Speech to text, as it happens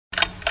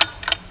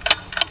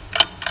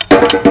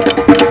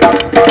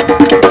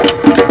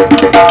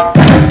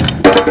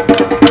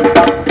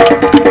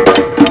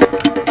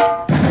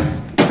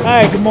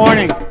Hi, good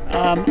morning.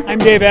 I'm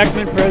Dave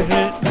Eckmann,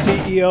 President and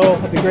CEO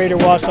of the Greater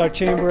Wausau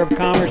Chamber of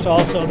Commerce,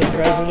 also the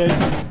President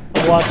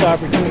of Wausau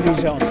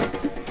Opportunity Zone.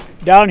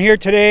 Down here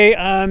today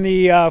on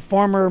the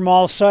former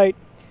mall site,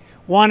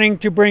 wanting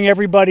to bring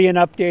everybody an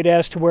update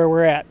as to where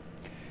we're at.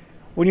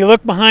 When you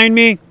look behind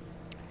me,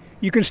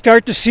 you can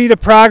start to see the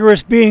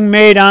progress being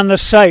made on the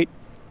site.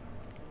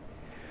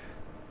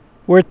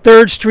 Where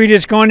 3rd Street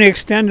is going to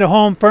extend to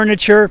home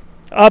furniture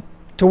up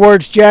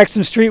towards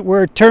Jackson Street,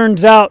 where it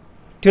turns out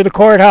to the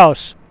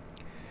courthouse.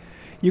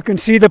 You can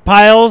see the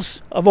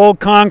piles of old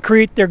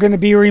concrete. They're going to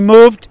be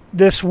removed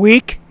this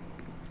week.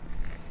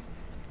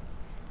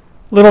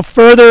 A little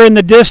further in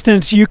the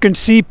distance, you can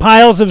see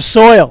piles of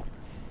soil.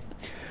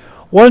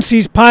 Once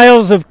these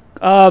piles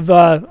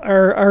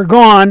are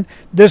gone,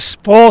 this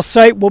fall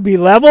site will be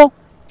level.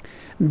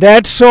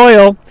 That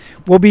soil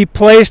will be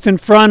placed in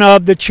front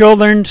of the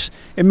Children's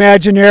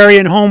Imaginary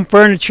and home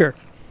furniture.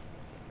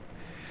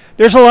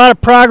 There's a lot of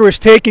progress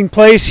taking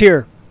place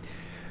here.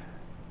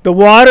 The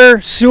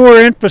water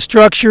sewer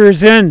infrastructure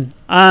is in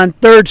on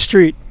 3rd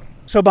Street.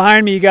 So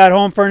behind me you got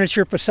home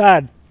furniture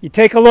facade. You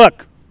take a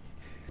look.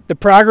 The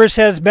progress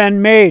has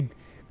been made.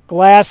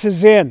 Glass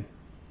is in.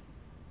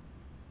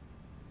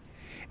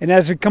 And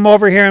as we come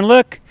over here and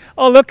look,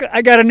 oh look,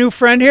 I got a new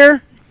friend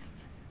here.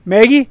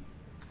 Maggie,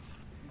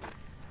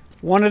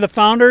 one of the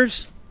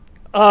founders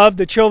of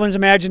the Children's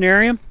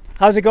Imaginarium.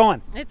 How's it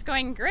going? It's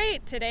going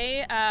great.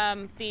 Today,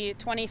 the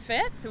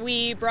 25th,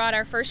 we brought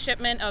our first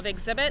shipment of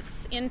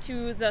exhibits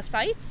into the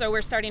site. So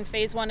we're starting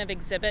phase 1 of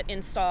exhibit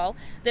install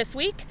this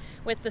week,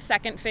 with the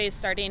second phase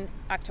starting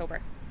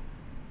October.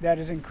 That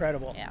is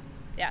incredible. Yeah.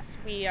 Yes,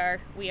 we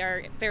are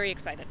very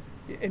excited.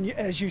 And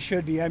as you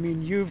should be. I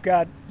mean, you've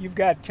got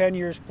 10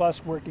 years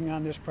plus working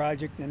on this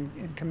project,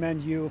 and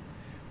commend you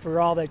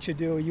for all that you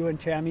do. You and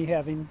Tammy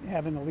having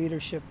the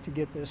leadership to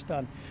get this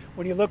done.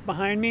 When you look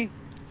behind me,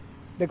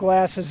 the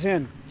glass is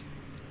in.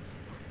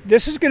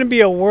 This is going to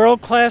be a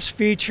world-class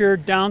feature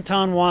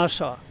downtown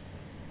Wausau.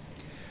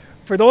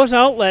 For those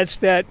outlets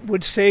that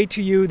would say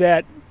to you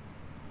that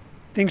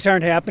things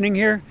aren't happening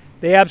here,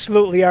 they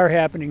absolutely are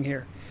happening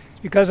here. It's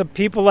because of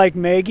people like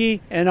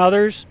Maggie and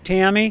others,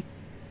 Tammy,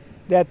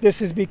 that this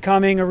is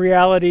becoming a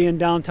reality in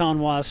downtown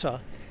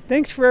Wausau.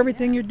 Thanks for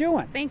everything you're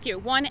doing. Thank you.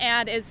 One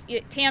ad is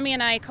Tammy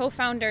and I,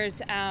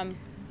 co-founders,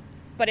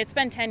 but it's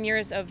been 10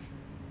 years of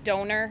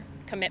donor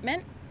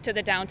commitment to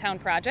the downtown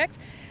project,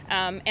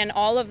 and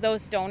all of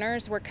those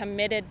donors were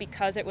committed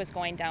because it was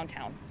going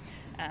downtown.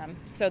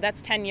 So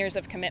that's 10 years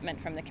of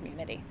commitment from the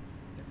community.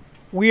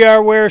 We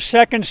are where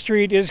 2nd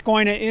Street is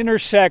going to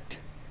intersect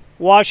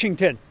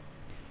Washington.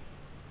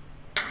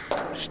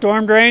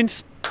 Storm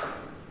drains, you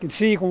can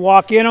see, you can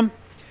walk in them.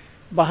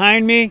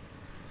 Behind me,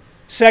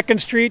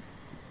 2nd Street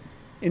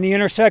in the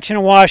intersection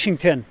of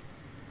Washington.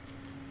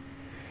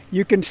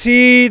 You can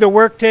see the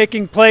work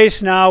taking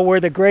place now where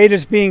the grade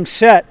is being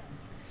set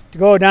to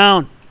go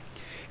down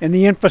and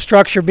the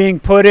infrastructure being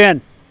put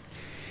in.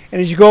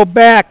 And as you go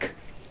back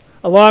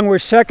along where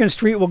 2nd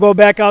Street will go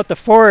back out the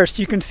forest,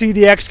 you can see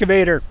the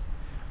excavator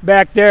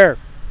back there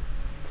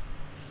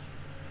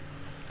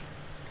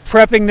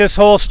prepping this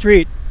whole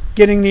street,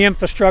 getting the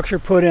infrastructure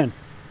put in.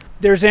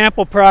 There's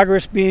ample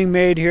progress being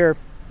made here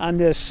on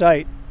this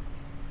site.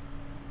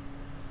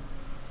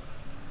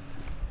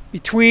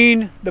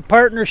 Between the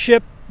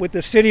partnership with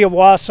the City of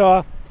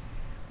Wausau,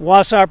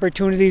 Wausau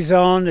Opportunity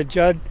Zone, the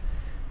Judd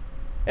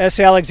S.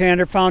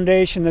 Alexander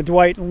Foundation, the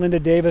Dwight and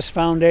Linda Davis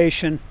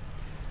Foundation,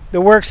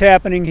 the work's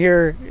happening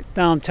here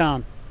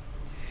downtown.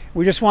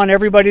 We just want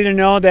everybody to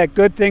know that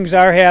good things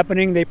are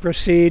happening, they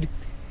proceed,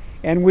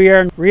 and we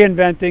are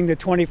reinventing the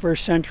 21st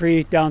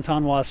century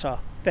downtown Wausau.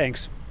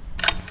 Thanks.